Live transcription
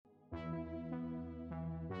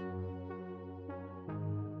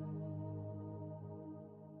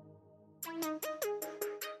Welcome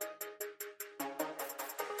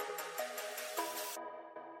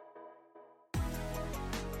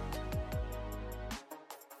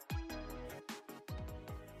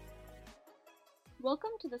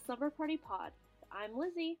to the Slumber Party Pod. I'm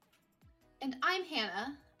Lizzie. And I'm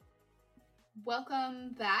Hannah.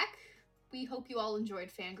 Welcome back. We hope you all enjoyed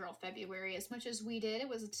Fangirl February as much as we did. It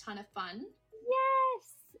was a ton of fun.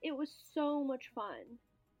 Yes! It was so much fun.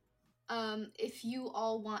 If you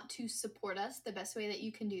all want to support us, the best way that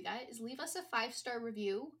you can do that is leave us a 5-star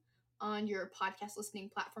review on your podcast listening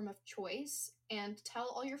platform of choice and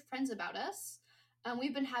tell all your friends about us.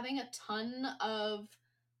 We've been having a ton of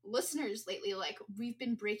listeners lately. Like, we've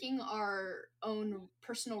been breaking our own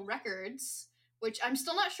personal records, which I'm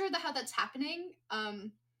still not sure how that's happening.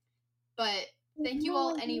 But thank you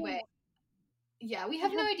all anyway. Yeah, we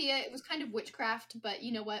have no idea. It was kind of witchcraft, but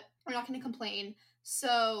you know what? We're not going to complain.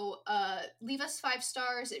 So leave us 5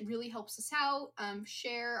 stars. It really helps us out.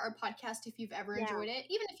 Share our podcast if you've ever enjoyed it.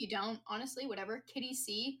 Even if you don't, honestly, whatever. Kitty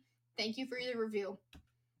C, thank you for your review.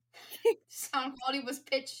 Sound quality was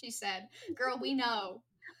pitched, she said. Girl, we know.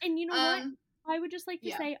 And you know what? I would just like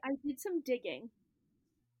to say I did some digging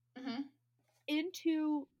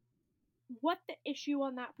into what the issue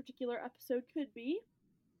on that particular episode could be.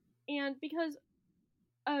 And because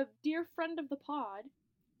a dear friend of the pod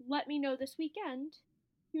let me know this weekend,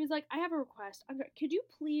 he was like, I have a request. Could you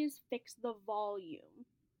please fix the volume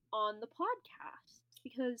on the podcast?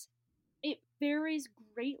 Because it varies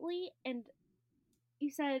greatly. And he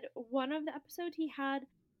said one of the episodes he had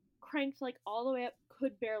cranked like all the way up,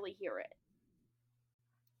 could barely hear it.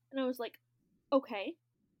 And I was like, okay,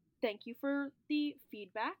 thank you for the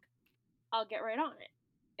feedback. I'll get right on it.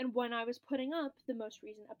 And when I was putting up the most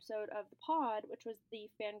recent episode of the pod, which was the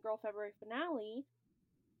Fangirl February finale,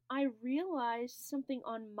 I realized something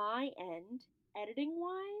on my end,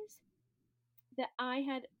 editing-wise, that I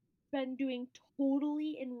had been doing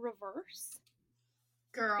totally in reverse.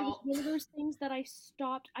 Girl. It was one of those things that I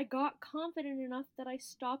got confident enough that I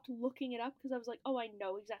stopped looking it up because I was like, oh, I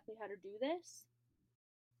know exactly how to do this.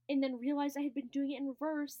 And then realized I had been doing it in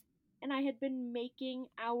reverse, and I had been making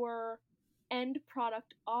our end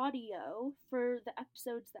product audio for the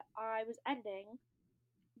episodes that I was editing,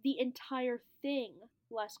 the entire thing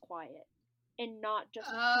less quiet, and not just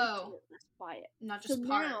parts of it less quiet. Not just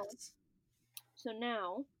parts. So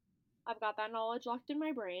now, I've got that knowledge locked in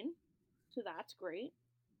my brain, so that's great.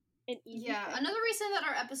 Another reason that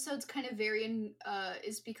our episodes kind of vary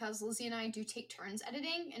is because Lizzie and I do take turns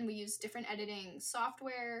editing, and we use different editing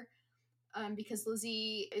software, because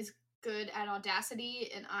Lizzie is good at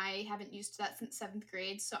Audacity, and I haven't used that since 7th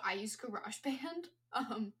grade, so I use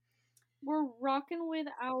GarageBand. We're rocking with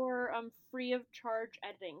our free of charge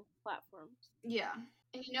editing platforms. Yeah.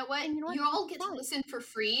 And you know what? You all get to listen for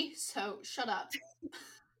free, so shut up.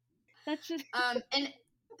 That's just... and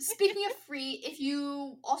speaking of free, if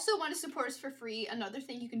you also want to support us for free, another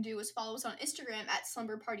thing you can do is follow us on Instagram at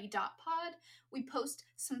slumberparty.pod. We post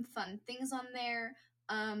some fun things on there.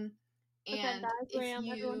 And if you,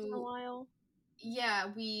 every once in a while.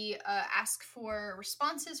 Yeah, we ask for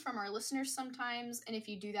responses from our listeners sometimes, and if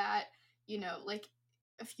you do that, you know, like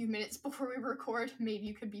a few minutes before we record, maybe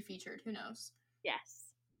you could be featured. Who knows?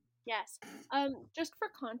 Yes. Just for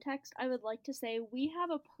context, I would like to say we have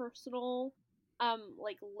a personal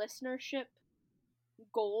listenership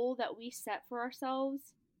goal that we set for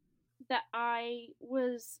ourselves that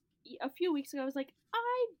a few weeks ago, I was like,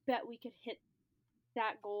 I bet we could hit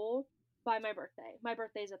that goal by my birthday. My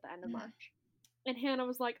birthday's at the end of March. And Hannah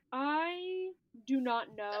was like, I do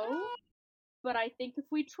not know, but I think if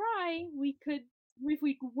we try, if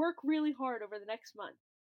we work really hard over the next month,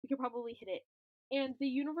 we could probably hit it. And the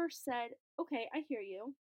universe said, okay, I hear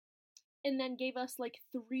you. And then gave us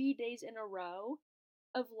 3 days in a row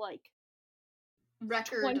of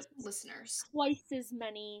record listeners. Twice as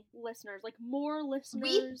many listeners. More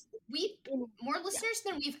listeners. More listeners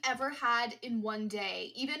than we've ever had in one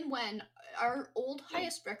day. Even when our old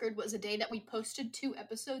highest record was a day that we posted 2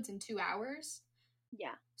 episodes in 2 hours.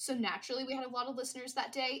 Yeah. So naturally we had a lot of listeners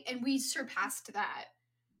that day, and we surpassed that.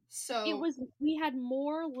 So we had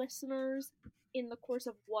more listeners in the course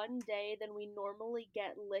of one day than we normally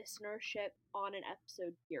get listenership on an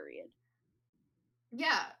episode period.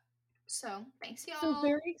 Yeah. So, thanks, y'all. So,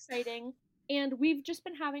 very exciting. And we've just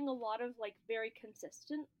been having a lot of, very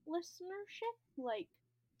consistent listenership.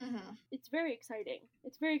 It's very exciting.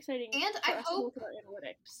 It's very exciting. And I hope... our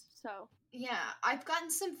analytics, so... Yeah, I've gotten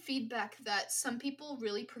some feedback that some people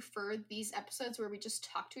really prefer these episodes where we just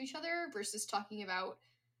talk to each other versus talking about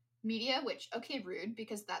media, which, okay, rude,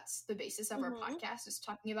 because that's the basis of our podcast, is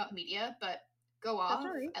talking about media, but go off.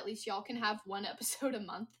 That's right. At least y'all can have one episode a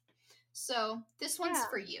month. So this one's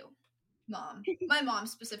for you, Mom. My mom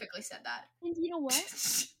specifically said that. And you know what?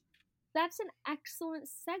 That's an excellent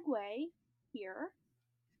segue here.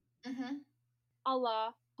 Mm-hmm. A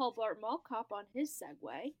la Paul Blart Mall Cop on his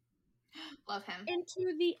segue. Love him.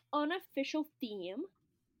 Into the unofficial theme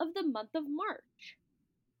of the month of March.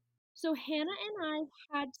 So Hannah and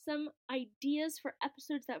I had some ideas for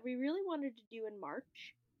episodes that we really wanted to do in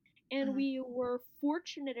March. And we were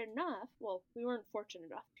fortunate enough, well, we weren't fortunate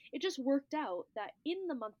enough, it just worked out that in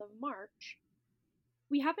the month of March,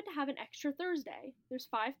 we happen to have an extra Thursday. There's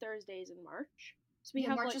 5 Thursdays in March. So we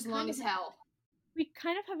have March is long as hell. We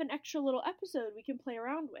kind of have an extra little episode we can play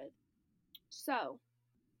around with. So,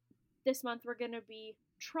 this month we're going to be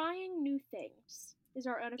trying new things, is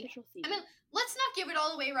our unofficial theme. I mean, let's not give it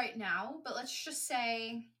all away right now, but let's just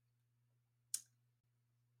say,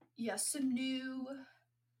 some new...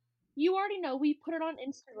 You already know, we put it on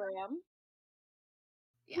Instagram.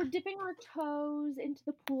 Yeah. We're dipping our toes into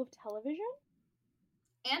the pool of television.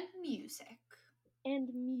 And music.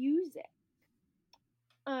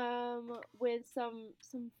 With some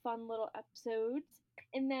fun little episodes.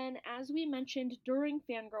 And then, as we mentioned during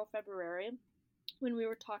Fangirl February, when we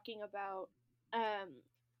were talking about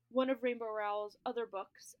one of Rainbow Rowell's other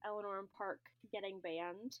books, Eleanor and Park, getting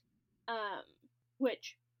banned,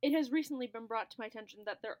 which it has recently been brought to my attention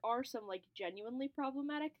that there are some genuinely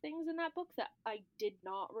problematic things in that book that I did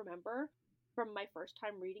not remember from my first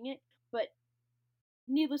time reading it, but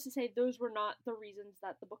needless to say, those were not the reasons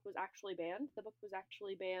that the book was actually banned. The book was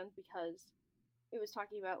actually banned because it was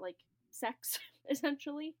talking about, sex,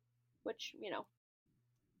 essentially. Which,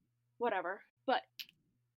 whatever. But,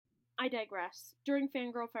 I digress. During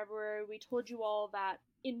Fangirl February, we told you all that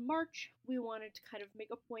in March, we wanted to kind of make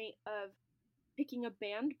a point of picking a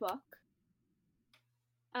banned book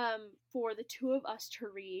for the two of us to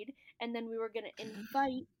read, and then we were going to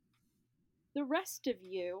invite the rest of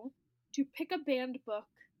you to pick a banned book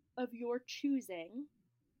of your choosing.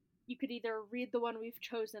 You could either read the one we've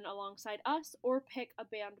chosen alongside us, or pick a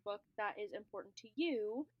banned book that is important to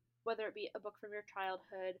you, whether it be a book from your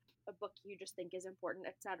childhood, a book you just think is important,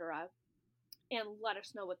 etc., and let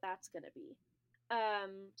us know what that's going to be.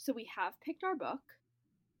 So we have picked our book.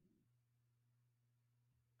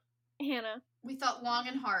 Hannah. We thought long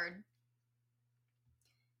and hard.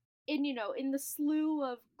 In the slew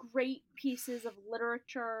of great pieces of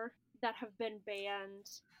literature that have been banned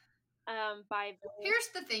by the... Here's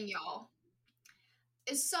the thing, y'all.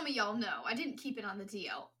 As some of y'all know, I didn't keep it on the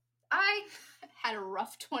DL. I had a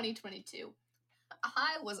rough 2022.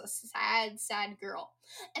 I was a sad girl.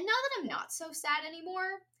 And now that I'm not so sad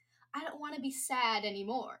anymore, I don't want to be sad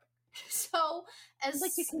anymore. So, as I'd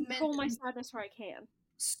like to control my sadness where I can.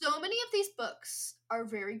 So many of these books are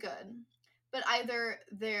very good, but either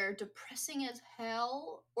they're depressing as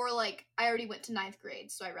hell, or I already went to 9th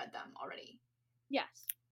grade, so I read them already. Yes.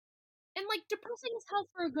 And depressing as hell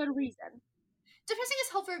for a good reason. Depressing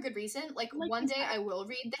as hell for a good reason. One day I will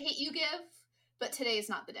read The Hate U Give, but today is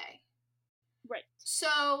not the day. Right.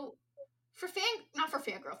 So, not for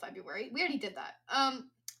Fangirl February, we already did that.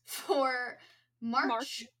 For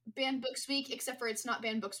March Banned Books Week, except for it's not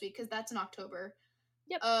Banned Books Week, because that's in October.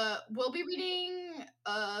 Yep. We'll be reading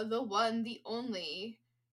the one, the only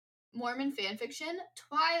Mormon fanfiction,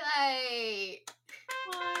 Twilight.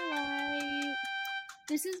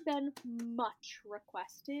 This has been much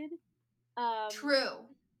requested. True.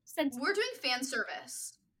 Since we're doing fan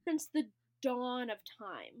service. Since the dawn of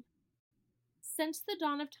time.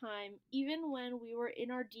 Even when we were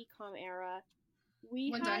in our DCOM era,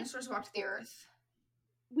 when dinosaurs walked the earth,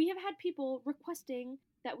 we have had people requesting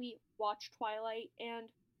that we watch Twilight and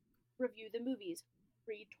review the movies,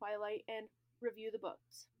 read Twilight and review the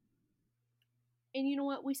books. And you know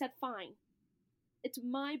what? We said fine. It's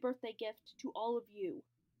my birthday gift to all of you.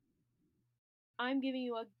 I'm giving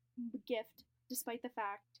you a gift despite the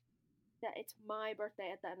fact that it's my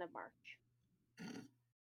birthday at the end of March.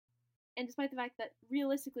 And despite the fact that,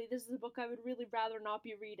 realistically, this is a book I would really rather not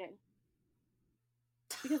be reading.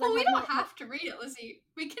 Because we don't have to read it, Lizzie.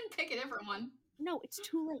 We can pick a different one. No, it's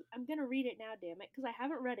too late. I'm gonna read it now, damn it, because I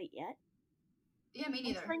haven't read it yet. Yeah, me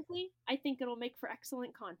neither. And frankly, I think it'll make for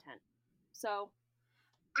excellent content. So,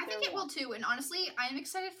 I think it will too, and honestly, I'm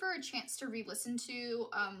excited for a chance to re-listen to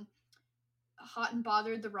Hot and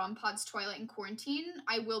Bothered, the Rom Pod's Twilight in Quarantine.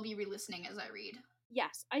 I will be re-listening as I read.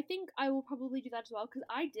 Yes, I think I will probably do that as well, because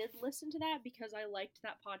I did listen to that because I liked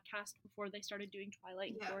that podcast before they started doing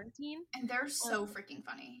Twilight in Quarantine. And they're so freaking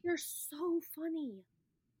funny. They're so funny.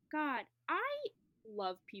 God, I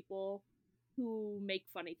love people who make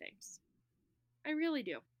funny things. I really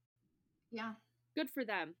do. Yeah. Good for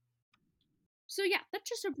them. So yeah, that's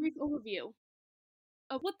just a brief overview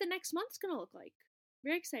of what the next month's gonna look like.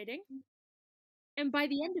 Very exciting. And by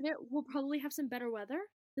the end of it, we'll probably have some better weather.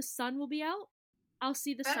 The sun will be out. I'll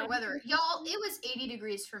see the Better sun. weather. Y'all, it was 80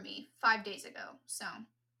 degrees for me 5 days ago. So,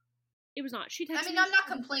 It was not. She texted I mean, me. I'm not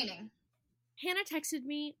complaining. Hannah texted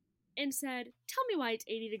me and said, "Tell me why it's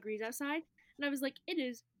 80 degrees outside." And I was like, "It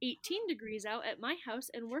is 18 degrees out at my house,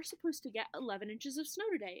 and we're supposed to get 11 inches of snow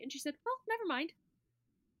today." And she said, "Well, never mind."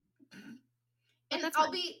 But And that's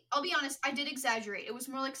I'll fine. be honest, I did exaggerate. It was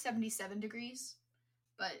more like 77 degrees.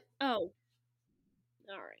 But Oh,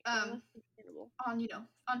 all right. Well, that's understandable.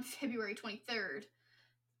 on February 23rd.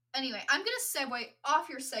 Anyway, I'm going to segue off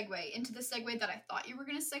your segue into the segue that I thought you were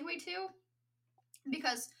going to segue to,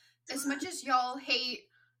 because as much as y'all hate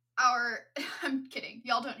our I'm kidding.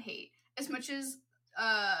 Y'all don't hate. As much as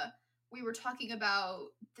we were talking about,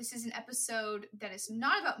 this is an episode that is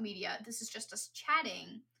not about media. This is just us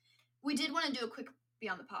chatting. We did want to do a quick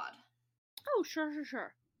Beyond the Pod. Oh, sure.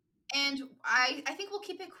 And I think we'll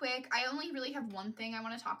keep it quick. I only really have one thing I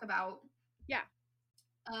want to talk about. Yeah.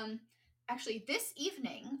 Actually, this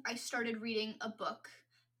evening I started reading a book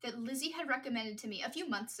that Lizzie had recommended to me a few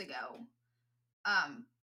months ago.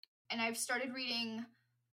 And I've started reading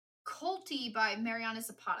Colty by Mariana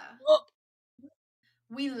Zapata.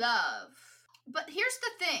 We love. But here's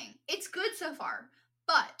the thing. It's good so far.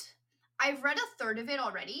 But I've read a third of it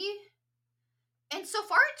already. And so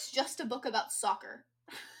far it's just a book about soccer.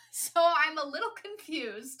 So I'm a little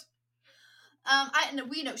confused.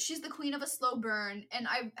 We know she's the queen of a slow burn, and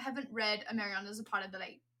I haven't read a Mariana Zapata that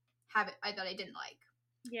I didn't like.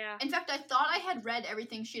 Yeah. In fact, I thought I had read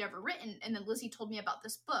everything she'd ever written, and then Lizzie told me about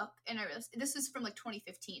this book, and this is from like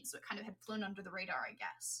 2015, so it kind of had flown under the radar, I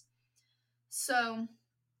guess. So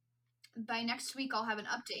by next week, I'll have an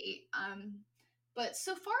update. But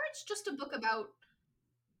so far, it's just a book about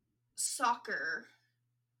soccer.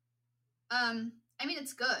 I mean,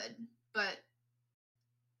 it's good, but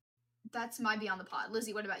that's my Beyond the Pod.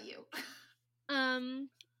 Lizzie, what about you?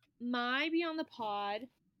 My Beyond the Pod,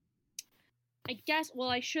 I guess, well,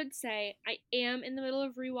 I should say, I am in the middle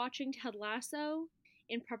of rewatching Ted Lasso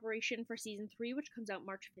in preparation for season 3, which comes out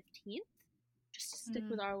March 15th. Just to stick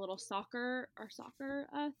with our little soccer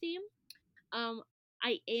theme.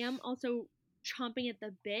 I am also chomping at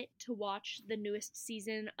the bit to watch the newest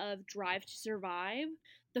season of Drive to Survive,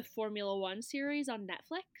 the Formula One series on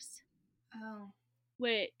Netflix. Oh.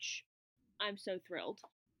 Which I'm so thrilled.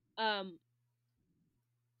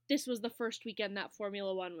 This was the first weekend that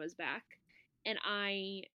Formula One was back, and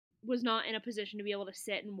I was not in a position to be able to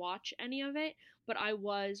sit and watch any of it, but I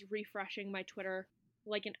was refreshing my Twitter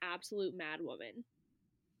like an absolute madwoman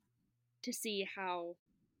to see how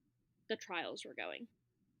the trials were going.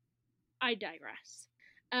 I digress.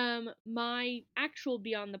 My actual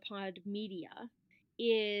Beyond the Pod media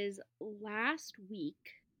is last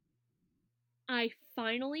week I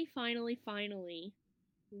finally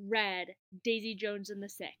read Daisy Jones and the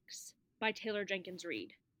Six by Taylor Jenkins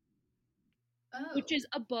Reid. Oh. Which is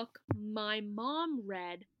a book my mom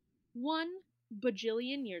read 1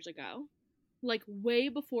 bajillion years ago, like way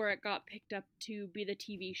before it got picked up to be the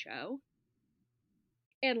TV show,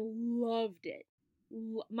 and loved it.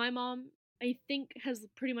 My mom, I think, has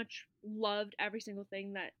pretty much loved every single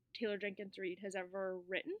thing that Taylor Jenkins Reid has ever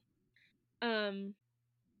written.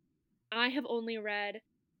 I have only read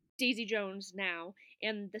Daisy Jones now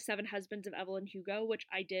and The Seven Husbands of Evelyn Hugo, which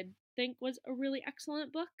I did think was a really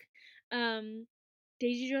excellent book.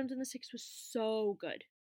 Daisy Jones and the Six was so good.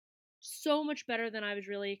 So much better than I was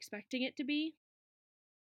really expecting it to be.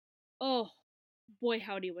 Oh, boy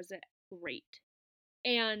howdy was it great.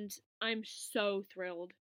 And I'm so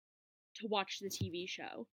thrilled to watch the TV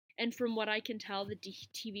show. And from what I can tell, the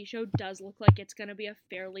TV show does look like it's going to be a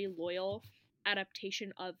fairly loyal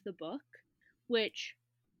adaptation of the book, which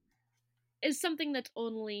is something that's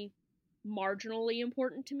only marginally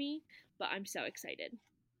important to me, but I'm so excited.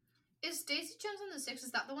 Is Daisy Jones and the Six,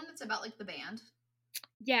 is that the one that's about like the band?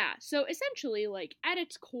 Yeah, so essentially, like, at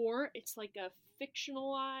its core, it's like a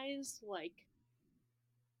fictionalized, like,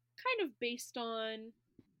 kind of based on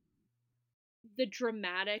the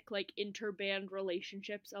dramatic, like, interband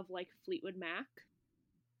relationships of, like, Fleetwood Mac.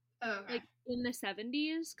 Oh, okay. Like, in the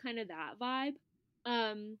 70s, kind of that vibe.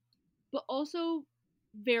 But also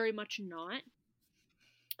very much not.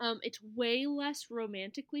 It's way less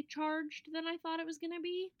romantically charged than I thought it was gonna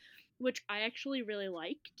be, which I actually really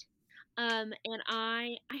liked. And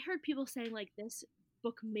I heard people saying like this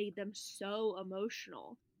book made them so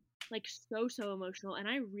emotional, like so emotional, and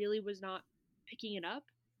I really was not picking it up,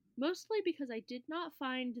 mostly because I did not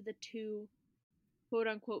find the two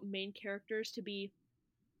quote-unquote main characters to be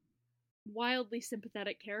wildly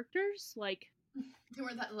sympathetic characters. Like, They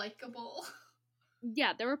were that likable.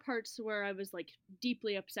 yeah, there were parts where I was, like,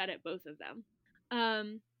 deeply upset at both of them.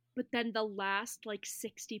 But then the last, like,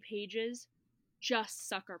 60 pages just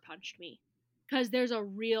sucker punched me. Because there's a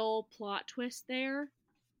real plot twist there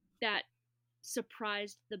that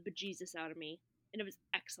surprised the bejesus out of me. And it was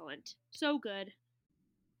excellent. So good.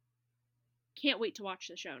 Can't wait to watch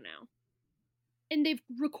the show now. And they've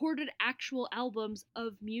recorded actual albums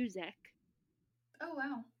of music Oh,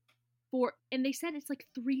 wow. and they said it's like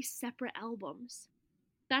 3 separate albums.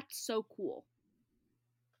 That's so cool.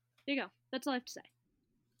 There you go. That's all I have to say.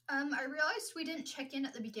 I realized we didn't check in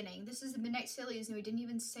at the beginning. This is the Midnight Sillies, and we didn't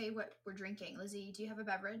even say what we're drinking. Lizzie, do you have a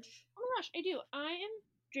beverage? Oh my gosh, I do. I am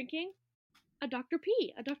drinking a Dr.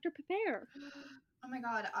 P, a Dr. Pepper. Oh my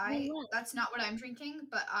god, that's not what I'm drinking,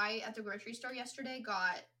 but I, at the grocery store yesterday,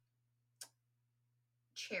 got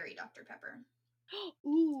cherry Dr. Pepper.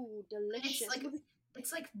 Ooh, delicious.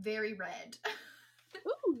 It's like very red.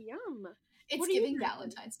 Ooh, yum. It's giving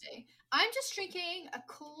Valentine's Day. I'm just drinking a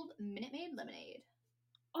cold Minute Maid lemonade.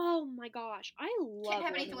 Oh my gosh, I love Can't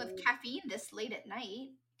have lemonade. anything with caffeine this late at night.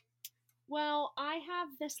 Well, I have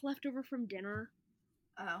this left over from dinner.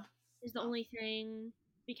 Oh. Is the only thing,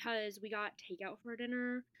 because we got takeout for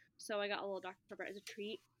dinner, so I got a little Dr. Pepper as a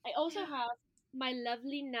treat. I also have my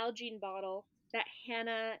lovely Nalgene bottle that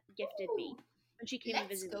Hannah gifted me when she came and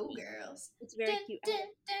visited me. Let's go, girls. It's very cute.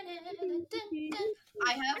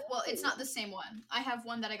 I have, well, it's not the same one. I have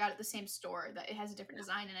one that I got at the same store that it has a different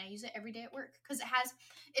design, and I use it every day at work because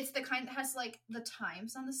it's the kind that has like the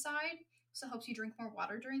times on the side, so it helps you drink more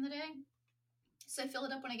water during the day. So I fill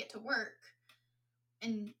it up when I get to work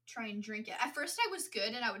and try and drink it. At first I was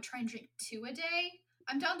good and I would try and drink 2 a day.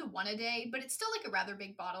 I'm down to 1 a day, but it's still like a rather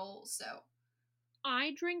big bottle, so.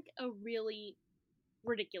 I drink a really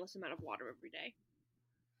ridiculous amount of water every day.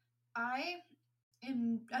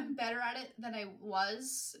 I'm better at it than I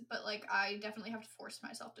was, but like I definitely have to force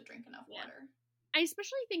myself to drink enough water. I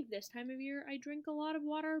especially think this time of year I drink a lot of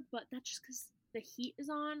water, but that's just because the heat is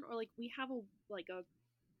on, or like we have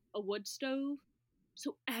a wood stove,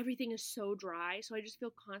 so everything is so dry, so I just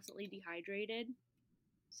feel constantly dehydrated.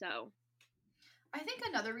 So I think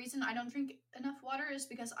another reason I don't drink enough water is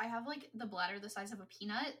because I have like the bladder the size of a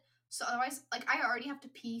peanut, so otherwise like I already have to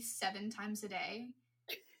pee 7 times a day.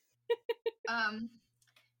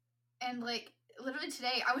 And like literally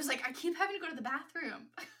today I was like, I keep having to go to the bathroom.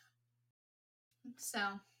 So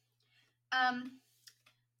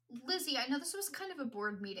Lizzie, I know this was kind of a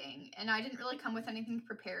board meeting and I didn't really come with anything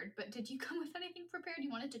prepared, but did you come with anything prepared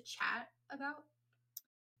you wanted to chat about?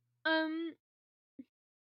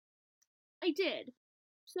 I did.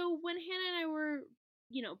 So when Hannah and I were,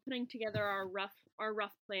 putting together our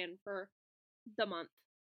rough plan for the month,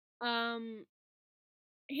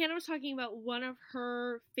 Hannah was talking about one of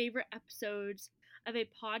her favorite episodes of a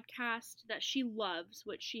podcast that she loves,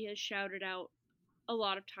 which she has shouted out a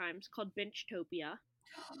lot of times, called Binchtopia.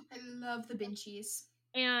 I love the Binchies.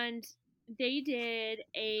 And they did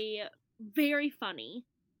a very funny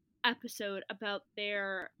episode about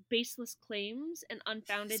their baseless claims and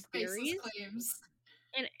unfounded theories. Claims.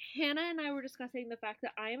 And Hannah and I were discussing the fact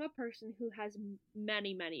that I am a person who has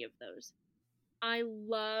many, many of those. I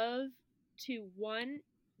love to, one,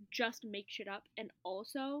 just make shit up, and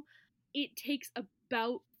also it takes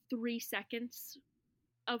about 3 seconds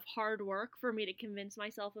of hard work for me to convince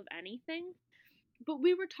myself of anything. But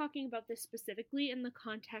we were talking about this specifically in the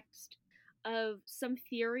context of some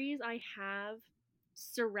theories I have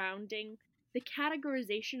surrounding the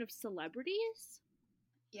categorization of celebrities.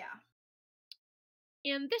 Yeah.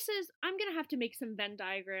 And I'm going to have to make some Venn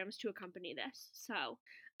diagrams to accompany this. So,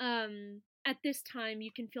 at this time,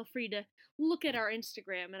 you can feel free to look at our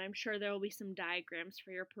Instagram, and I'm sure there will be some diagrams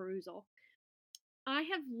for your perusal. I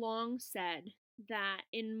have long said that,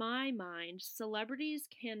 in my mind, celebrities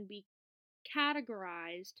can be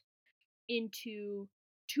categorized into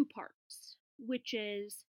 2 parts, which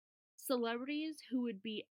is celebrities who would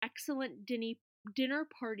be excellent dinner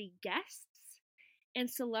party guests and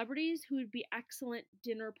celebrities who would be excellent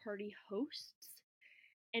dinner party hosts.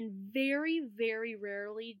 And very, very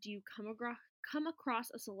rarely do you come across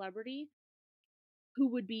a celebrity who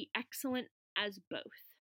would be excellent as both.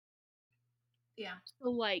 Yeah. So,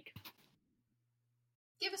 like,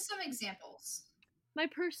 give us some examples. My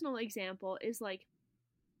personal example is, like,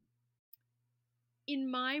 in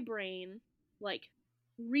my brain, like,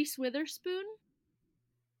 Reese Witherspoon,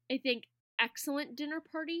 I think excellent dinner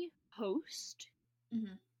party host.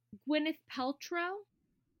 Mm-hmm. Gwyneth Paltrow,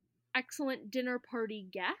 excellent dinner party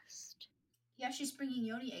guest. Yeah, she's bringing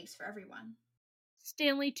yoni eggs for everyone.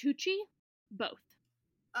 Stanley Tucci? Both.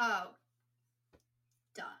 Oh.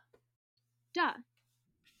 Duh.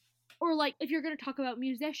 Or, like, if you're gonna talk about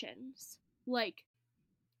musicians, like,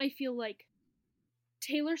 I feel like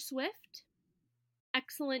Taylor Swift,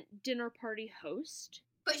 excellent dinner party host.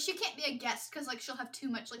 But she can't be a guest because, like, she'll have too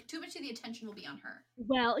much of the attention will be on her.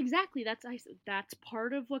 Well, exactly. That's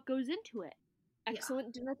part of what goes into it.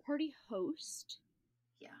 Excellent dinner party host.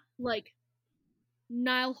 Yeah. Like,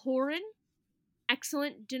 Niall Horan,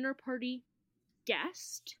 excellent dinner party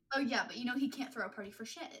guest. Oh, yeah, but he can't throw a party for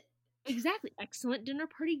shit. Exactly. Excellent dinner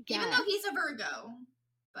party guest. Even though he's a Virgo,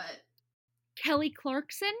 but... Kelly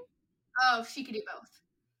Clarkson? Oh, she could do both.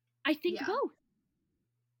 I think both.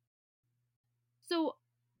 So,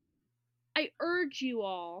 I urge you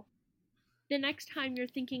all, the next time you're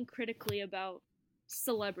thinking critically about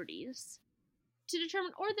celebrities, to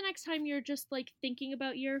determine, or the next time you're just, like, thinking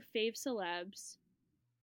about your fave celebs,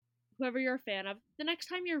 whoever you're a fan of, the next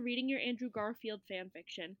time you're reading your Andrew Garfield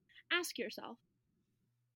fanfiction, ask yourself,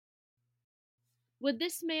 would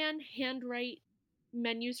this man handwrite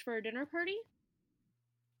menus for a dinner party?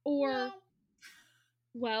 Or, No.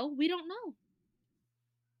 well, we don't know.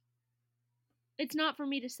 It's not for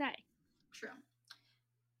me to say. True.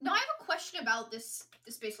 Now I have a question about this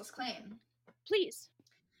baseless claim. Please.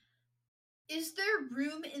 Is there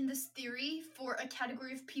room in this theory for a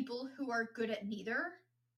category of people who are good at neither?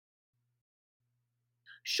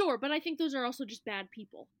 Sure, but I think those are also just bad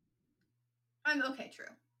people. Okay, true.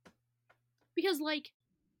 Because, like,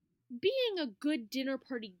 being a good dinner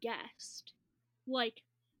party guest, like,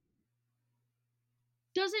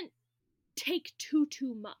 doesn't take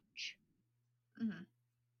too much. Mm-hmm.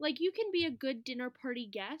 Like, you can be a good dinner party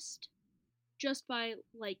guest just by,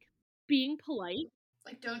 like, being polite.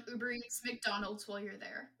 Like, don't Uber Eats McDonald's while you're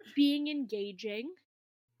there. Being engaging.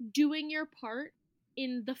 Doing your part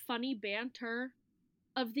in the funny banter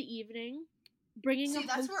of the evening. Bringing See,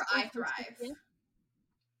 that's where I thrive. Gift.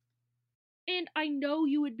 And I know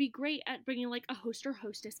you would be great at bringing, like, a host or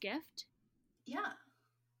hostess gift. Yeah.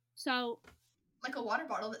 So... like a water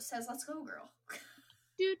bottle that says, "Let's go, girl."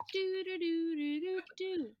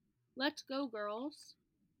 Do. Let's go, girls.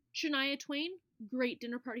 Shania Twain, great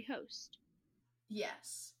dinner party host.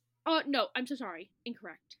 Yes. Oh, no, I'm so sorry.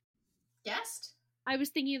 Incorrect. Guest? I was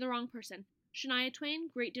thinking of the wrong person. Shania Twain,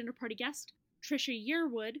 great dinner party guest. Trisha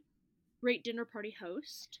Yearwood, great dinner party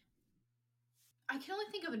host. I can only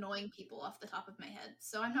think of annoying people off the top of my head,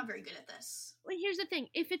 so I'm not very good at this. Well, here's the thing.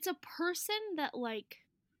 If it's a person that, like,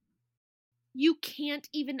 you can't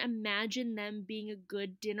even imagine them being a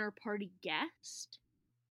good dinner party guest,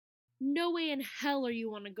 no way in hell are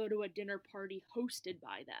you want to go to a dinner party hosted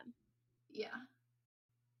by them. Yeah.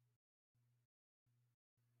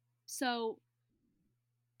 So,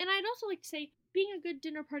 and I'd also like to say, being a good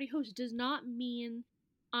dinner party host does not mean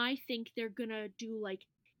I think they're gonna do, like,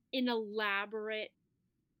 an elaborate,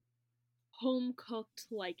 home-cooked,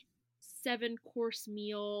 like, 7-course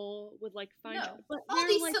meal with, like, fine... No, but all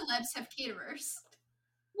these like, celebs have caterers.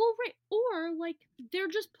 Well, right, or, like, they're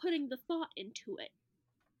just putting the thought into it.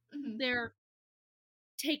 Mm-hmm. They're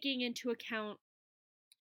taking into account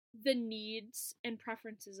the needs and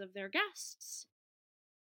preferences of their guests.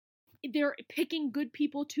 They're picking good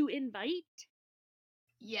people to invite.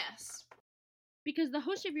 Yes. Because the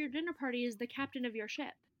host of your dinner party is the captain of your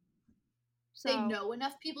ship. So, they know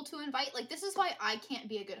enough people to invite. Like, this is why I can't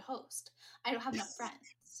be a good host. I don't have enough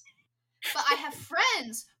friends. But I have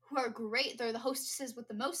friends who are great. They're the hostesses with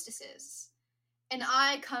the mostesses. And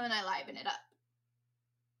I come and I liven it up.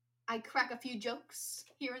 I crack a few jokes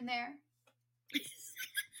here and there.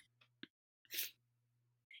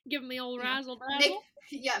 Give me old razzle dazzle.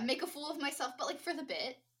 Make a fool of myself, but, like, for the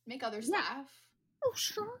bit. Make others laugh. Oh,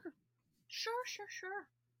 sure. Sure.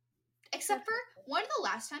 Except for one of the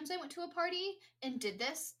last times I went to a party and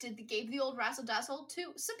gave the old razzle dazzle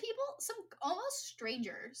to some people, some almost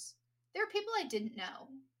strangers. There were people I didn't know.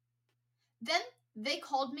 Then they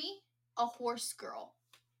called me a horse girl.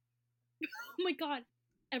 Oh my god.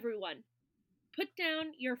 Everyone, put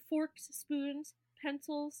down your forks, spoons,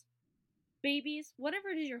 pencils, babies, whatever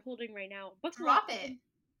it is you're holding right now. Drop it.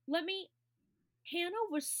 Hannah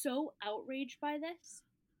was so outraged by this.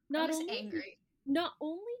 I was angry. Not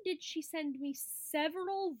only did she send me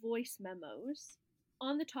several voice memos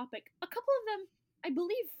on the topic, a couple of them, I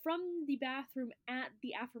believe, from the bathroom at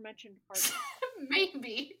the aforementioned party.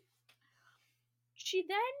 Maybe. She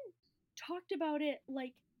then talked about it,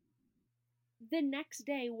 like, the next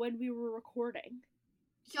day when we were recording.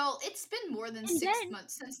 Y'all, it's been more than 6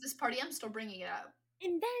 months since this party. I'm still bringing it up.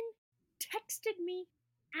 And then texted me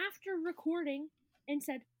after recording and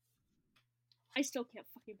said, I still can't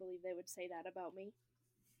fucking believe they would say that about me.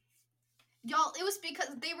 Y'all, it was because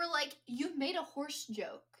they were like, you made a horse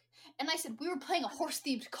joke. And I said, we were playing a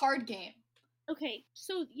horse-themed card game. Okay,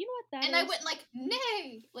 so you know what that and is? I went like,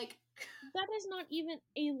 nay! Like, that is not even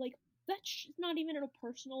a, like, that's not even a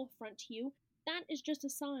personal affront to you. That is just a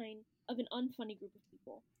sign of an unfunny group of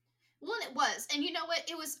people. Well, it was. And you know what?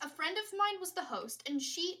 It was a friend of mine was the host, and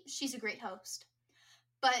she's a great host.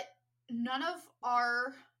 But none of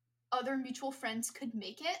our other mutual friends could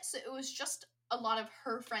make it, so it was just a lot of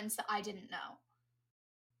her friends that I didn't know.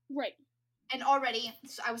 Right. And already,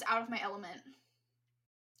 so I was out of my element.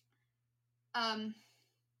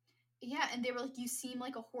 Yeah, and they were like, you seem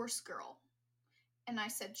like a horse girl. And I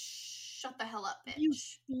said, shut the hell up, bitch. You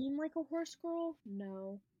seem like a horse girl?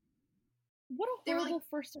 No. What a horrible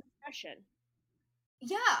first impression.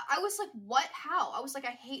 Yeah, I was like, what? How? I was like,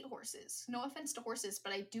 I hate horses. No offense to horses,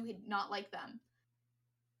 but I do not like them.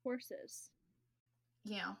 Horses.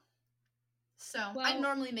 Yeah. So, I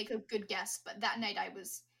normally make a good guess, but that night I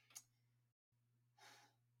was...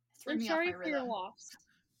 I'm sorry for your loss.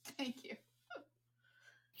 Thank you.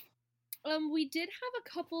 We did have a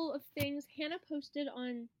couple of things. Hannah posted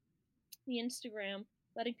on the Instagram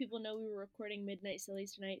letting people know we were recording Midnight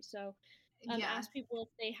Sillies tonight, so asked people if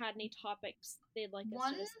they had any topics they'd like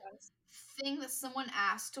us to discuss. Thing that someone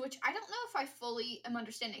asked, which I don't know if I fully am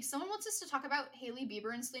understanding. Someone wants us to talk about Hailey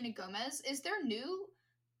Bieber and Selena Gomez. Is there new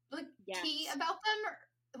tea about them?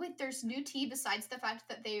 Wait, there's new tea besides the fact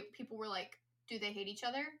that people were like, do they hate each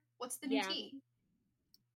other? What's the new tea?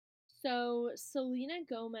 So Selena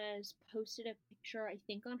Gomez posted a picture, I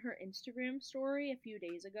think, on her Instagram story a few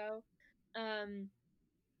days ago, kind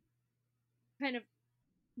of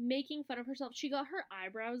making fun of herself. She got her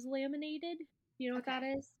eyebrows laminated. Do you know what that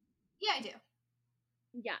is? Yeah, I do.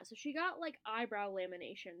 Yeah, so she got, like, eyebrow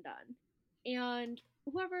lamination done. And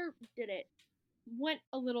whoever did it went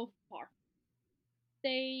a little far.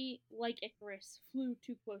 They, like Icarus, flew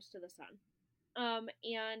too close to the sun.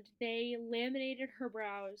 And they laminated her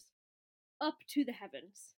brows up to the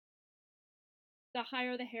heavens. The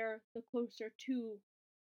higher the hair, the closer to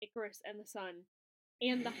Icarus and the sun.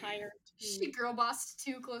 And the higher to... She girl bossed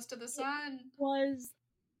too close to the sun.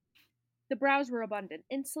 The brows were abundant,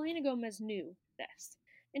 and Selena Gomez knew this.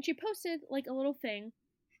 And she posted, like, a little thing,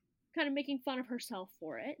 kind of making fun of herself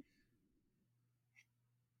for it.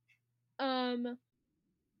 And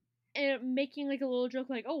making, like, a little joke,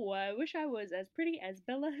 like, oh, I wish I was as pretty as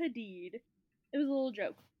Bella Hadid. It was a little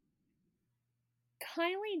joke.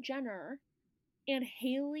 Kylie Jenner and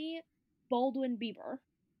Hailey Baldwin Bieber.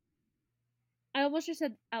 I almost just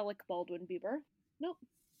said Alec Baldwin Bieber. Nope.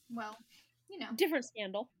 Well, you know. Different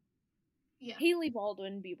scandal. Yeah. Hailey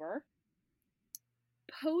Baldwin Bieber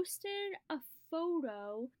posted a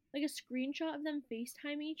photo, like a screenshot of them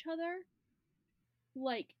FaceTiming each other,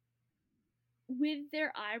 like, with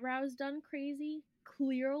their eyebrows done crazy,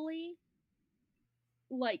 clearly,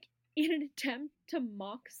 like, in an attempt to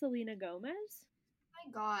mock Selena Gomez.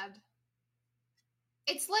 My god.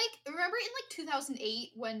 It's like, remember in, like,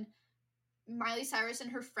 2008 when Miley Cyrus and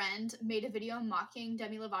her friend made a video mocking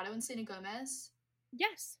Demi Lovato and Selena Gomez?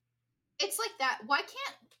 Yes. It's like that. Why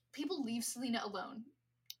can't people leave Selena alone?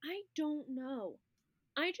 I don't know.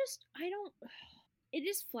 It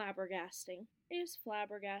is flabbergasting. It is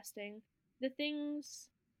flabbergasting.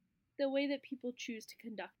 The way that people choose to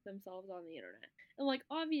conduct themselves on the internet. And, like,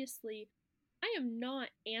 obviously, I am not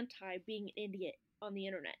anti being an idiot on the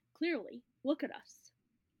internet. Clearly. Look at us.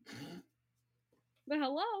 But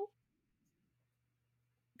hello?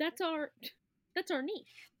 That's our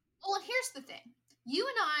niche. Well, and here's the thing. You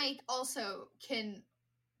and I also can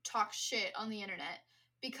talk shit on the internet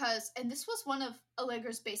because, and this was one of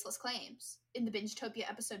Allegra's baseless claims in the Bingetopia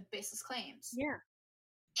episode Baseless Claims. Yeah.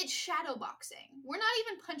 It's shadowboxing. We're not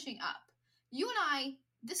even punching up. You and I,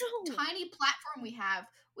 this tiny platform we have,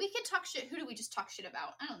 we can talk shit. Who do we just talk shit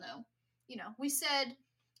about? I don't know. You know, we said,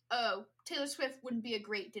 oh, Taylor Swift wouldn't be a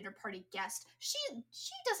great dinner party guest. She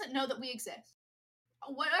doesn't know that we exist.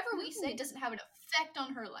 Whatever we say doesn't have an effect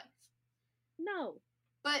on her life. No.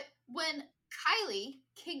 But when Kylie,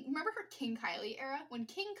 remember her King Kylie era? When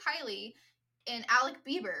King Kylie and Alec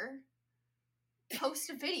Bieber post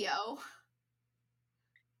a video...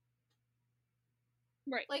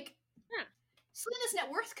 Right. Like, Selena's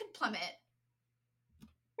net worth could plummet.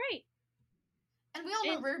 Right. And we all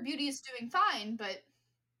know Rare Beauty is doing fine, but...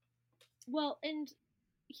 Well, and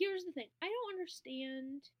here's the thing. I don't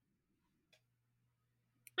understand...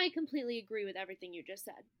 I completely agree with everything you just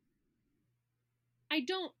said. I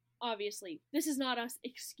don't, obviously, this is not us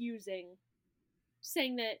excusing,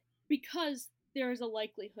 saying that because there is a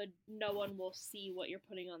likelihood no one will see what you're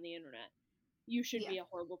putting on the internet. you should be a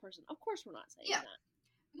horrible person. Of course we're not saying that.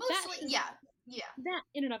 Mostly, yeah. That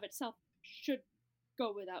in and of itself should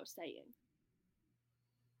go without saying.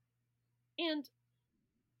 And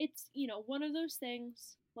it's, one of those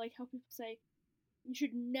things, like how people say, you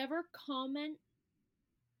should never comment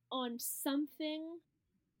on something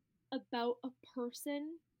about a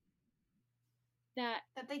person that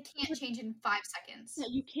they can't change in 5 seconds.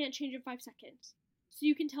 That you can't change in 5 seconds. So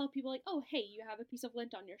you can tell people like, oh, hey, you have a piece of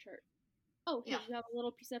lint on your shirt. Oh, hey, you have a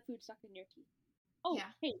little piece of food stuck in your teeth. Oh,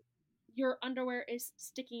 hey, your underwear is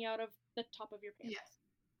sticking out of the top of your pants.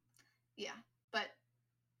 Yeah. But,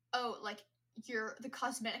 like, the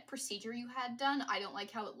cosmetic procedure you had done, I don't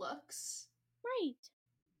like how it looks. Right.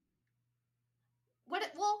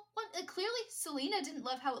 Clearly Selena didn't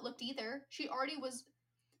love how it looked either. She already was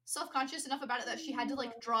self-conscious enough about it that she had to,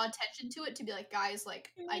 like, draw attention to it to be like, guys, like,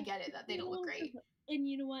 I get it that they don't look great. And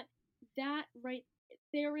you know what? That right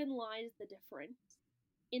therein lies the difference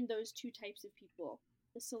in those two types of people.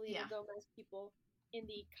 The Selena Gomez people and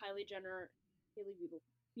the Kylie Jenner, Hailey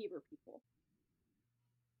Bieber people.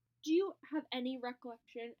 Do you have any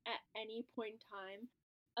recollection at any point in time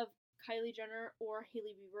of Kylie Jenner or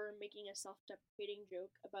Hailey Bieber making a self-deprecating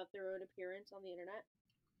joke about their own appearance on the internet?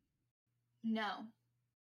 No.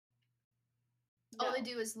 All they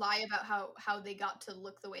do is lie about how they got to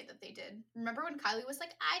look the way that they did. Remember when Kylie was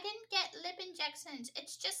like, I didn't get lip injections,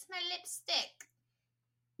 it's just my lipstick.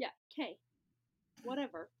 Yeah, okay.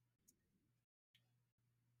 Whatever.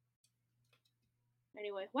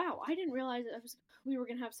 Anyway, wow, I didn't realize we were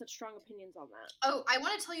going to have such strong opinions on that. Oh, I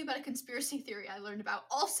want to tell you about a conspiracy theory I learned about.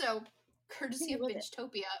 Also, courtesy of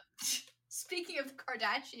Bingetopia. Speaking of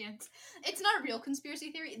Kardashians, it's not a real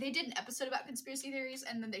conspiracy theory. They did an episode about conspiracy theories,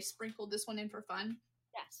 and then they sprinkled this one in for fun.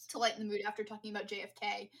 Yes. To lighten the mood after talking about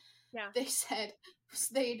JFK. Yeah. They said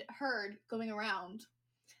they'd heard going around,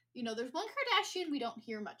 there's one Kardashian we don't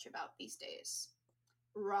hear much about these days.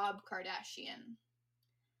 Rob Kardashian.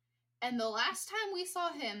 And the last time we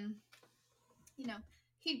saw him,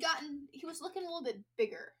 he was looking a little bit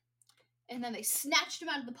bigger. And then they snatched him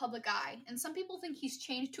out of the public eye. And some people think he's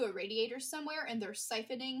changed to a radiator somewhere and they're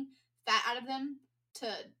siphoning fat out of them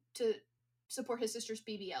to support his sister's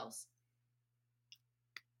BBLs.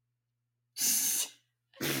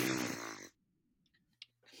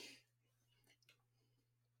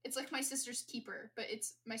 It's like my sister's keeper, but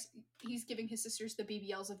he's giving his sisters the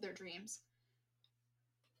BBLs of their dreams.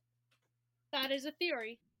 That is a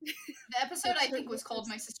theory. The episode, I think, was called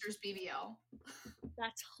My Sister's BBL.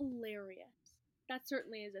 That's hilarious. That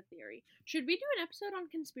certainly is a theory. Should we do an episode on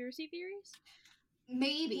conspiracy theories?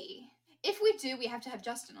 Maybe. If we do, we have to have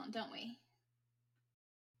Justin on, don't we?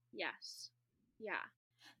 Yes. Yeah.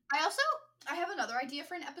 I have another idea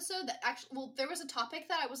for an episode that there was a topic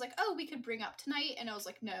that I was like, oh, we could bring up tonight, and I was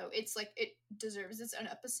like, no, it's like, it deserves its own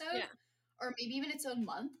episode. Yeah. Or maybe even its own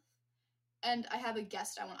month. And I have a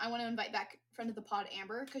guest I want to invite back, friend of the pod,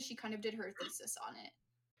 Amber, because she kind of did her thesis on it.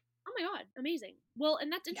 Oh my god, amazing. Well,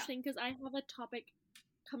 and that's interesting because I have a topic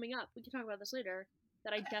coming up, we can talk about this later,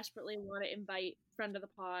 that I desperately want to invite friend of the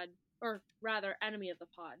pod, or rather, enemy of the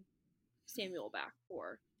pod, Samuel back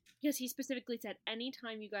for. Because he specifically said,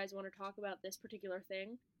 anytime you guys want to talk about this particular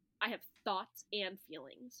thing, I have thoughts and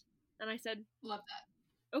feelings. And I said, love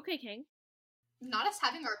that. Okay, King. Not us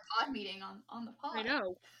having our pod meeting on the pod. I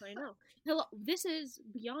know. Hello, this is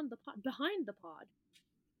beyond the pod, behind the pod.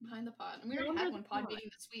 Behind the pod. And we already had one pod meeting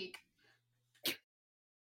this week.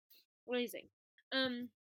 Amazing.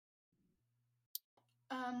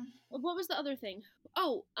 What was the other thing?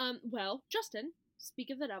 Well, Justin, speak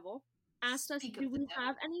of the devil, asked us, do we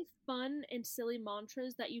have any fun and silly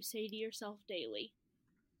mantras that you say to yourself daily?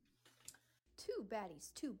 2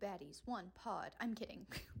 baddies, 1 pod. I'm kidding.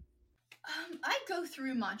 I go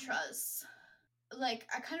through mantras. Like,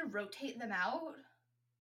 I kind of rotate them out.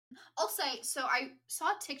 I'll say, so I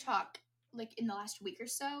saw TikTok, like, in the last week or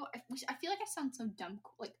so. I feel like I sound so dumb,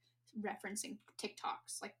 like, referencing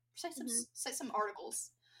TikToks. Like, cite some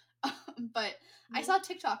articles. But I saw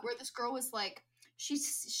TikTok where this girl was like, she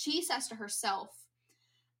says to herself,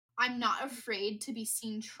 I'm not afraid to be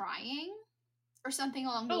seen trying, or something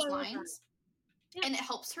along those lines. Yeah. And it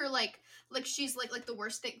helps her, like she's like the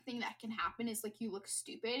worst thing that can happen is, like, you look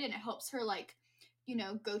stupid, and it helps her, like,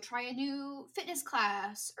 go try a new fitness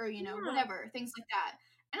class, or, whatever, things like that.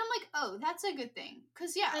 And I'm like, oh, that's a good thing.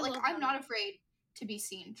 Because, I'm not afraid to be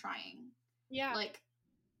seen trying. Yeah. Like,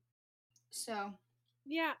 so.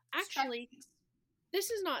 Yeah, actually,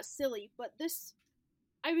 this is not silly, but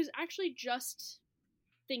I was actually just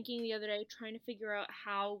thinking the other day, trying to figure out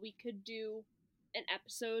how we could do an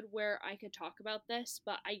episode where I could talk about this,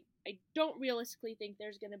 but I don't realistically think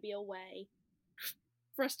there's going to be a way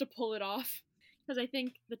for us to pull it off, because I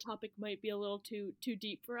think the topic might be a little too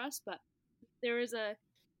deep for us. But there is a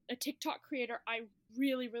TikTok creator I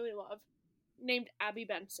really love named Abby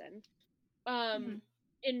Benson.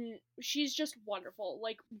 And she's just wonderful,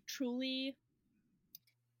 like truly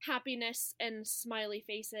happiness and smiley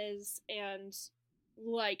faces, and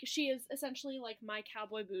like she is essentially like my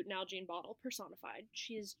cowboy boot Nalgene bottle personified.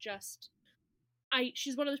 She's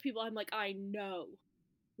one of those people I'm like, I know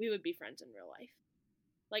we would be friends in real life.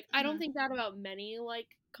 Like, I don't think that about many, like,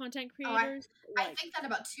 content creators. I think that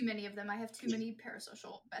about too many of them. I have too many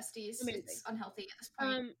parasocial besties. Amazing. It's unhealthy at this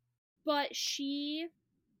point. But she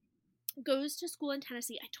goes to school in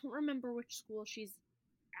Tennessee. I don't remember which school she's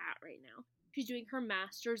at right now. She's doing her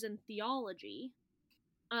master's in theology.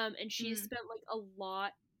 And she's spent, like, a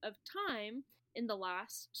lot of time in the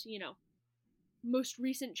last, most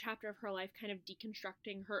recent chapter of her life kind of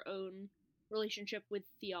deconstructing her own relationship with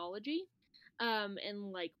theology.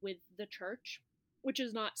 And like with the church, which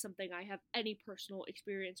is not something I have any personal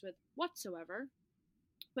experience with whatsoever.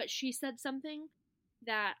 But she said something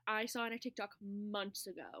that I saw on a TikTok months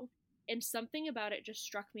ago, and something about it just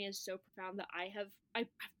struck me as so profound that I've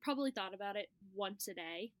probably thought about it once a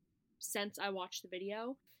day since I watched the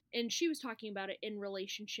video. And she was talking about it in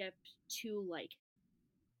relationship to like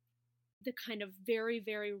the kind of very,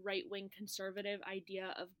 very right-wing conservative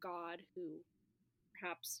idea of God, who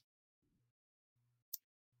perhaps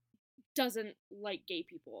doesn't like gay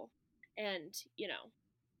people and,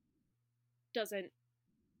 doesn't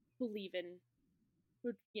believe in,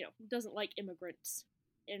 doesn't like immigrants,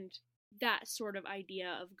 and that sort of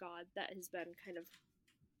idea of God that has been kind of,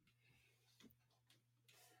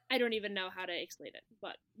 I don't even know how to explain it,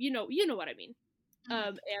 but you know what I mean.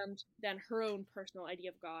 And then her own personal idea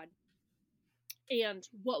of God, and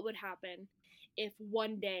what would happen if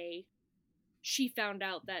one day she found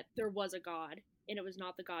out that there was a God, and it was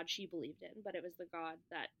not the God she believed in, but it was the God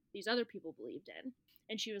that these other people believed in.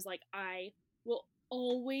 And she was like, I will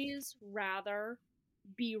always rather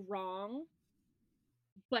be wrong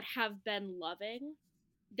but have been loving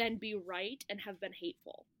than be right and have been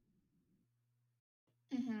hateful.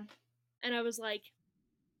 And I was like,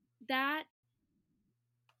 that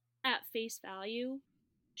at face value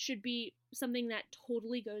should be something that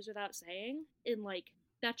totally goes without saying, and like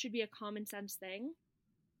that should be a common sense thing.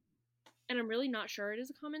 And I'm really not sure it is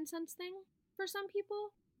a common sense thing for some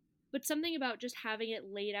people, but something about just having it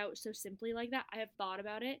laid out so simply like that, I have thought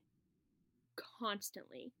about it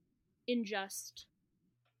constantly in just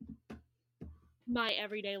my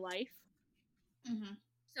everyday life.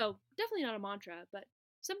 So definitely not a mantra, but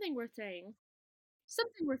something worth saying,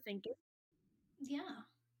 something worth thinking. Yeah,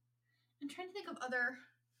 I'm trying to think of other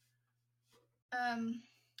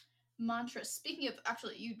mantras. Speaking of,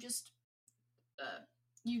 actually, you just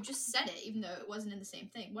said it, even though it wasn't in the same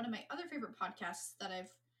thing. One of my other favorite podcasts that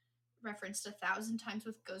I've referenced 1,000 times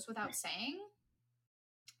with Goes Without Saying,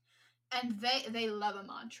 and they love a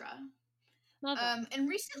mantra. And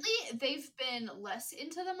recently they've been less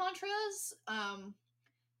into the mantras,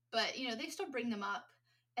 but they still bring them up,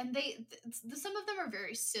 and some of them are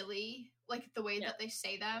very silly, like the way that they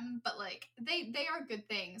say them, but like they are good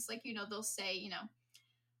things. Like they'll say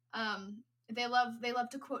they love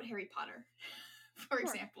to quote Harry Potter, for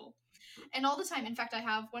example, and all the time. In fact, I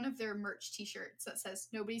have one of their merch T-shirts that says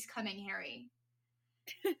 "Nobody's coming, Harry,"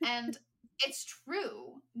 and it's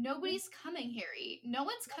true. Nobody's coming, Harry. No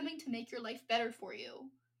one's coming to make your life better for you.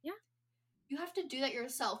 Yeah. You have to do that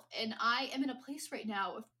yourself. And I am in a place right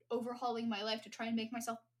now of overhauling my life to try and make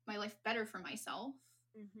my life better for myself.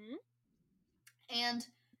 And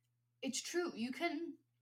it's true. You can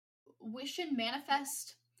wish and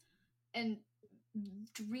manifest and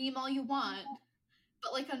dream all you want.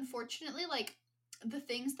 But like, unfortunately, like the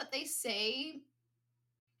things that they say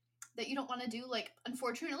that you don't want to do, like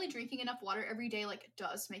unfortunately drinking enough water every day like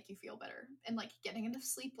does make you feel better, and like getting enough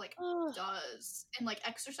sleep like does, and like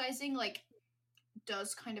exercising like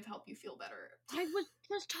does kind of help you feel better. I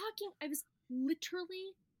was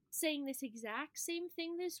literally saying this exact same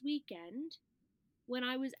thing this weekend when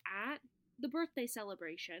I was at the birthday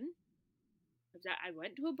celebration. I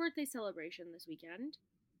went to a birthday celebration this weekend,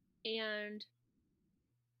 and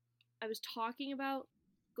I was talking about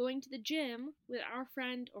going to the gym with our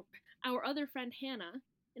friend, or our other friend Hannah,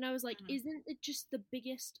 and I was like, isn't it just the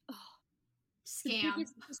biggest scam, the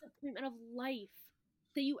biggest disappointment of life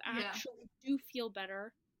that you actually do feel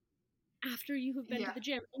better after you have been to the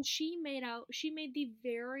gym? And she made the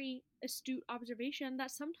very astute observation that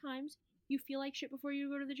sometimes you feel like shit before you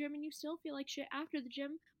go to the gym, and you still feel like shit after the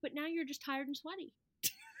gym, but now you're just tired and sweaty.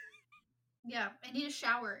 I need a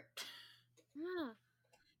shower. Yeah.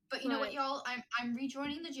 But But you know what, y'all? I'm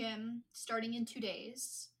rejoining the gym starting in 2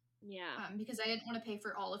 days. Yeah. Because I didn't want to pay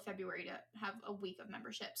for all of February to have a week of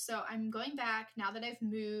membership. So I'm going back now that I've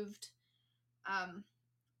moved.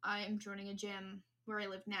 I am joining a gym where I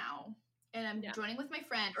live now, and I'm joining with my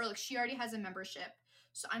friend, or like she already has a membership.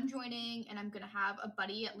 So I'm joining, and I'm gonna have a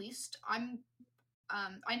buddy at least. I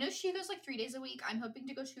know she goes like 3 days a week. I'm hoping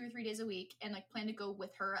to go 2 or 3 days a week, and like plan to go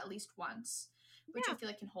with her at least once, which I feel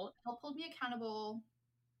like can help hold me accountable.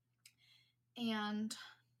 And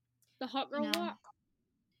the hot girl walk.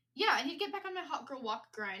 Yeah, I need to get back on my hot girl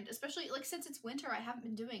walk grind, especially like since it's winter. I haven't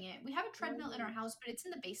been doing it. We have a treadmill in our house, but it's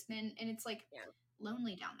in the basement, and it's like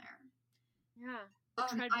lonely down there. Yeah.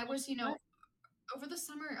 I was, over the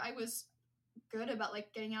summer, I was good about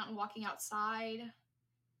like getting out and walking outside,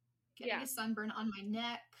 getting a sunburn on my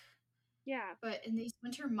neck. Yeah. But in these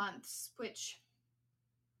winter months, which,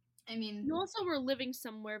 I mean, you also were living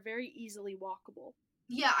somewhere very easily walkable.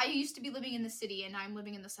 Yeah, I used to be living in the city, and I'm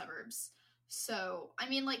living in the suburbs. So, I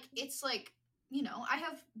mean, like, it's like, I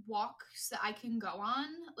have walks that I can go on,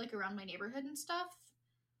 like, around my neighborhood and stuff.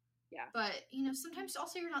 Yeah. But, sometimes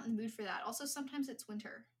also you're not in the mood for that. Also, sometimes it's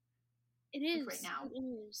winter. It is. Like right now. It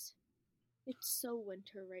is. It's so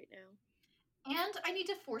winter right now. And I need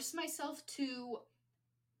to force myself to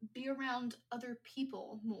be around other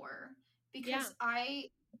people more. Because I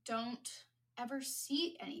don't ever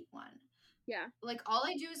see anyone. Yeah. Like, all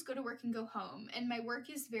I do is go to work and go home, and my work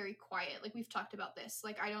is very quiet. Like, we've talked about this.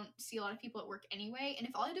 Like, I don't see a lot of people at work anyway, and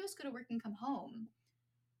if all I do is go to work and come home,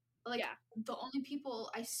 like, the only people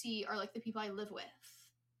I see are, like, the people I live with.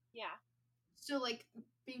 Yeah. So, like,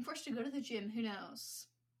 being forced to go to the gym, who knows?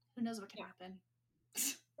 Who knows what can happen?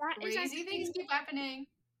 Crazy things keep happening.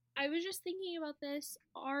 I was just thinking about this,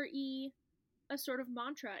 a sort of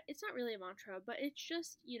mantra. It's not really a mantra, but it's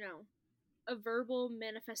just, a verbal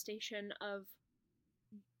manifestation of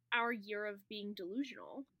our year of being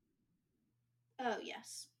delusional. Oh,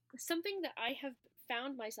 yes. Something that I have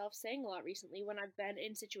found myself saying a lot recently when I've been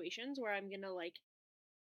in situations where I'm gonna, like,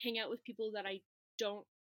 hang out with people that I don't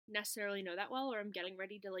necessarily know that well, or I'm getting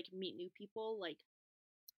ready to, like, meet new people. Like,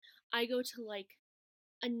 I go to, like,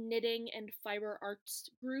 a knitting and fiber arts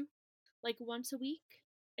group, like, once a week.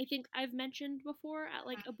 I think I've mentioned before at,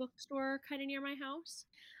 like, a bookstore kind of near my house.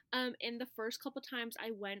 And the first couple times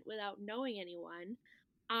I went without knowing anyone,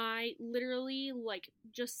 I literally, like,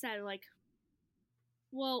 just said, like,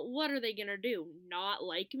 well, what are they gonna do? Not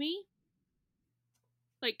like me?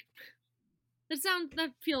 Like,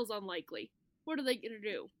 that feels unlikely. What are they gonna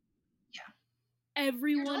do? Yeah.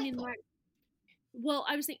 Everyone in that... Well,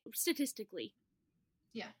 I was thinking, statistically.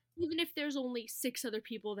 Yeah. Even if there's only 6 other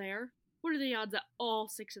people there, what are the odds that all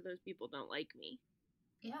 6 of those people don't like me?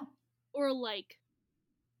 Yeah. Or, like,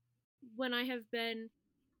 when I have been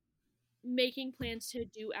making plans to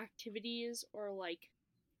do activities or, like,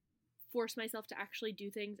 force myself to actually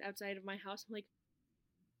do things outside of my house, I'm like,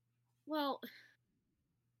 well,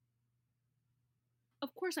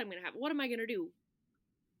 of course I'm gonna have... What am I gonna do?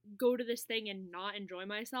 Go to this thing and not enjoy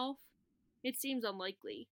myself? It seems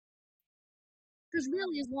unlikely. Because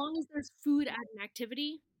really, as long as there's food at an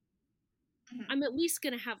activity, I'm at least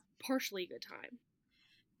gonna have partially a good time.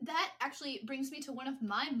 That actually brings me to one of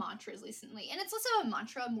my mantras recently, and it's less of a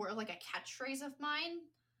mantra, more of like a catchphrase of mine.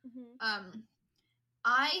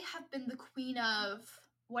 I have been the queen of,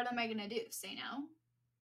 what am I gonna do? Say no.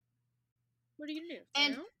 What are you gonna do?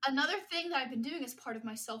 And another thing that I've been doing as part of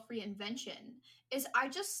my self-reinvention is I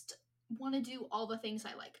just want to do all the things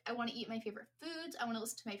I like. I want to eat my favorite foods. I want to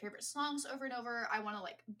listen to my favorite songs over and over. I want to,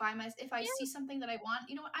 like, buy if I see something that I want,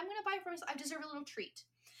 you know what? I'm gonna buy it for myself. I deserve a little treat.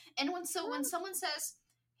 And when someone says,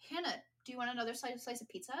 Hannah, do you want another slice of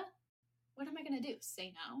pizza? What am I gonna do?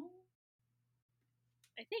 Say no?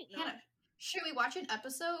 I think not. Hannah, should we watch an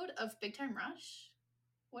episode of Big Time Rush?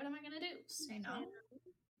 What am I gonna do? Say no?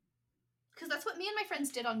 Because that's what me and my friends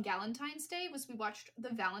did on Valentine's Day, was we watched the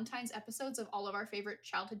Valentine's episodes of all of our favorite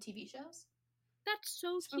childhood TV shows. That's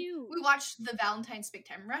so cute. We watched the Valentine's Big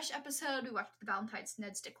Time Rush episode. We watched the Valentine's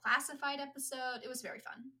Ned's Declassified episode. It was very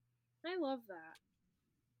fun. I love that.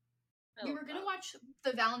 We were gonna watch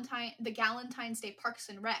the Galentine's Day Parks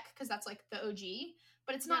and Rec, because that's like the OG,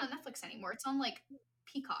 but it's not on Netflix anymore. It's on like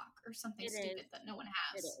Peacock or something stupid that no one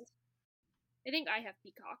has. It is. I think I have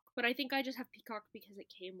Peacock, but I think I just have Peacock because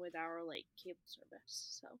it came with our, like, cable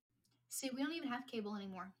service. So. See, we don't even have cable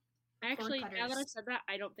anymore. Actually, now that I said that,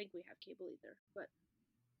 I don't think we have cable either. But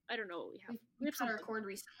I don't know what we have. We cut our cord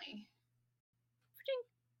recently.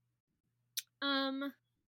 I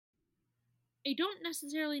don't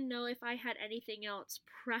necessarily know if I had anything else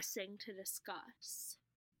pressing to discuss.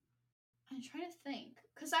 I'm trying to think.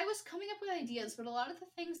 Because I was coming up with ideas, but a lot of the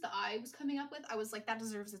things that I was coming up with, I was like, that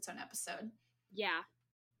deserves its own episode. Yeah.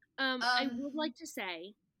 I would like to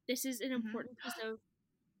say this is an important piece of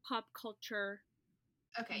pop culture.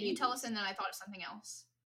 Okay, you tell us, and then I thought of something else.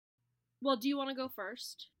 Well, do you want to go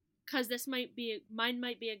first? Because mine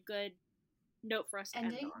might be a good note for us to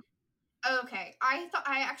end on. Okay, I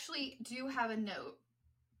actually do have a note.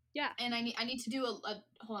 Yeah. And I need to do a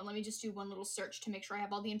hold on, let me just do one little search to make sure I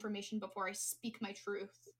have all the information before I speak my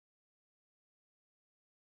truth.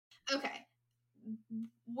 Okay.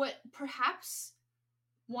 What perhaps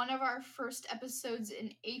one of our first episodes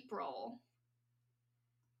in April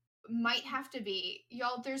might have to be,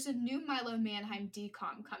 y'all, there's a new Milo Manheim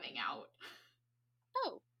decom coming out.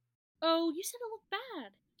 Oh, you said it looked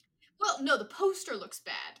bad. Well, no, the poster looks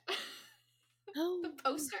bad. Oh. The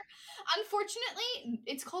poster. Unfortunately,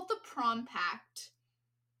 it's called the Prom Pact.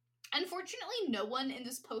 Unfortunately, no one in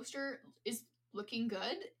this poster is looking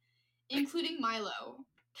good, including Milo.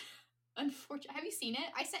 Unfortunately, have you seen it?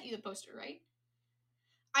 I sent you the poster, right?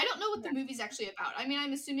 I don't know what the movie's actually about. I mean,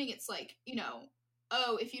 I'm assuming it's like, you know,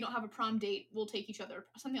 oh, if you don't have a prom date, we'll take each other,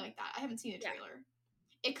 something like that. I haven't seen the trailer.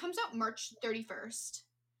 It comes out March 31st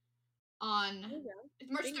on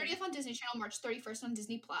March 30th on Disney Channel, March 31st on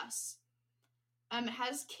Disney Plus. It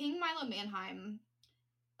has King Milo Manheim.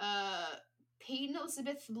 Peyton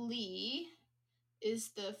Elizabeth Lee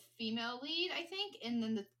is the female lead, I think, and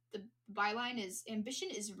then the byline is ambition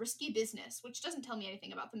is risky business, which doesn't tell me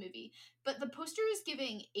anything about the movie. But the poster is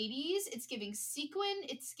giving 80s, it's giving sequin,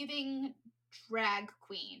 it's giving drag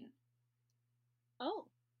queen. Oh.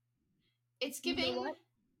 It's giving... You know what?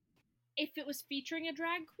 If it was featuring a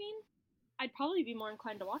drag queen, I'd probably be more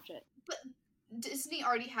inclined to watch it. But Disney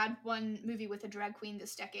already had one movie with a drag queen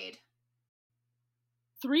this decade.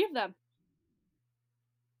 3 of them.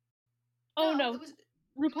 Oh no,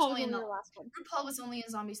 RuPaul was only the last one. RuPaul was only in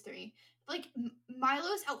Zombies 3. Like,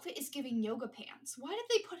 Milo's outfit is giving yoga pants. Why did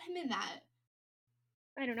they put him in that?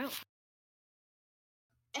 I don't know.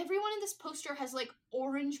 Everyone in this poster has, like,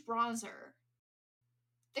 orange bronzer.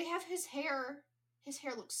 They have his hair. His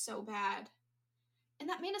hair looks so bad. And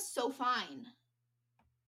that man is so fine.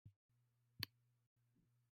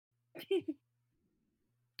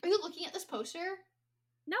 Are you looking at this poster?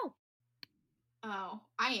 No. Oh,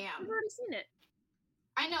 I am. I've already seen it.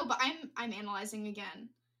 I know, but I'm analyzing again.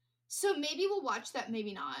 So maybe we'll watch that,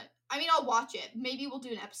 maybe not. I mean, I'll watch it. Maybe we'll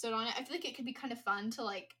do an episode on it. I feel like it could be kind of fun to,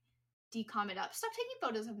 like, decom it up. Stop taking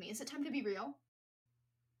photos of me. Is it time to be real?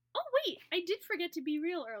 Oh, wait. I did forget to be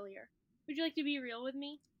real earlier. Would you like to be real with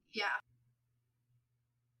me? Yeah.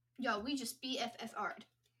 Yo, we just BFFR'd.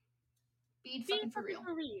 Be fucking for real.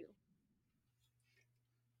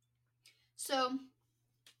 So,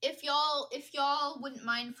 if y'all wouldn't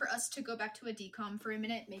mind for us to go back to a decom for a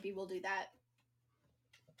minute, maybe we'll do that.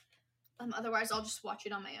 Otherwise, I'll just watch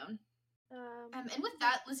it on my own. And with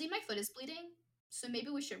that, Lizzie, my foot is bleeding, so maybe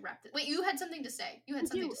we should wrap this. Wait, you had something to say. You had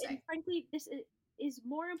something to say. And frankly, this is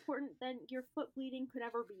more important than your foot bleeding could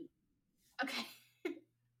ever be. Okay.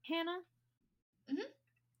 Hannah? Mm-hmm?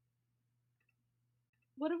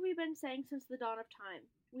 What have we been saying since the dawn of time?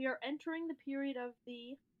 We are entering the period of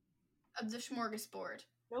the... Of the smorgasbord.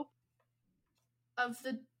 Nope. Of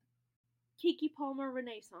the... Keke Palmer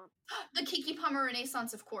Renaissance. The Keke Palmer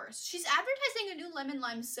Renaissance, of course. She's advertising a new lemon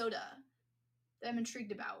lime soda that I'm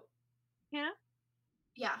intrigued about. Hannah?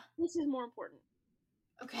 Yeah. This is more important.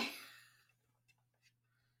 Okay.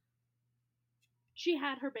 She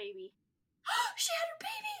had her baby. She had her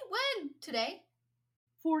baby! When? Today?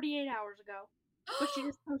 48 hours ago. But she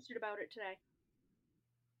just posted about it today.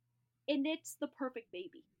 And it's the perfect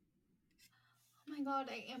baby. Oh my god,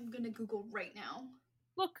 I am gonna Google right now.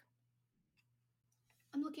 Look.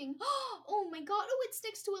 I'm looking. Oh my god, oh, it's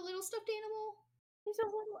next to a little stuffed animal. He's a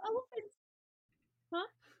little elephant. Huh?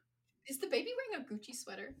 Is the baby wearing a Gucci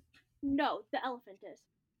sweater? No, the elephant is.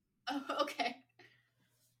 Oh, okay.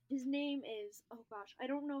 His name is, oh gosh, I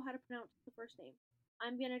don't know how to pronounce the first name.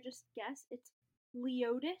 I'm gonna just guess it's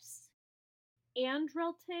Leotis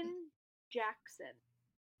Andrelton Jackson.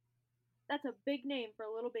 That's a big name for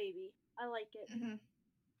a little baby. I like it. Mm-hmm.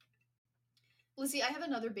 Lizzie, I have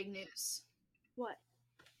another big news. What?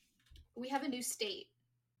 We have a new state.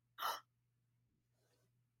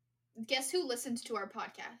 Guess who listened to our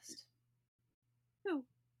podcast? Who?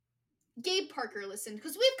 Gabe Parker listened,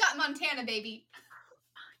 because we've got Montana, baby.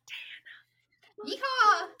 Montana.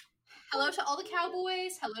 Yeehaw! Hello to all the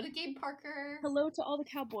cowboys. Hello to Gabe Parker. Hello to all the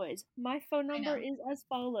cowboys. My phone number is as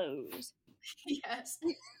follows. Yes.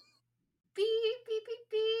 Beep, beep, beep,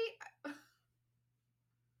 beep.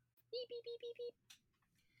 Beep, beep, beep, beep, beep.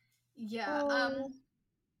 Yeah,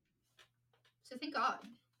 So thank God.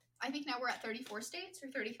 I think now we're at 34 states or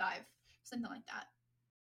 35, something like that.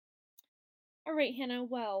 All right, Hannah.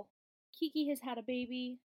 Well, Kiki has had a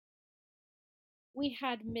baby. We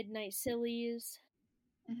had Midnight Sillies.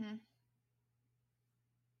 Mm-hmm.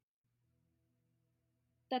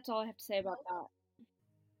 That's all I have to say about that.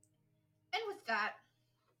 And with that,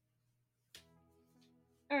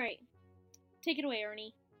 all right, take it away,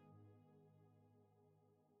 Ernie.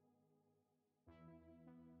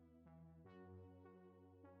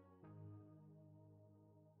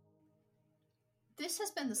 This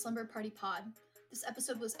has been the Slumber Party Pod. This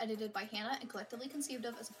episode was edited by Hannah and collectively conceived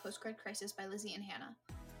of as a post-grad crisis by Lizzie and Hannah.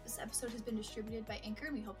 This episode has been distributed by Anchor,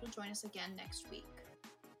 and we hope you'll join us again next week.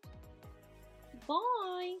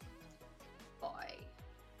 Bye! Bye.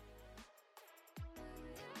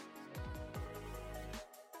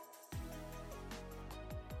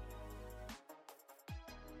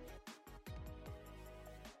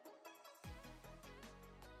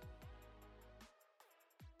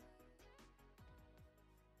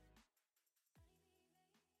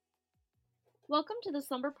 Welcome to the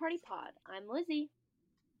Slumber Party Pod. I'm Lizzie.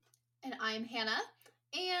 And I'm Hannah.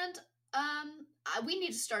 And, we need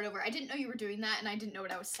to start over. I didn't know you were doing that, and I didn't know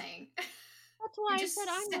what I was saying. That's why I said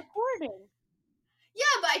I'm recording.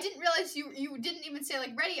 Yeah, but I didn't realize you didn't even say,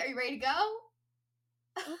 like, ready. Are you ready to go?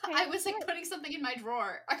 Okay, I was, like, putting something in my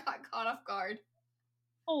drawer. I got caught off guard.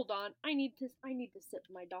 Hold on. I need to sip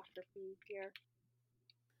my Dr. Food here.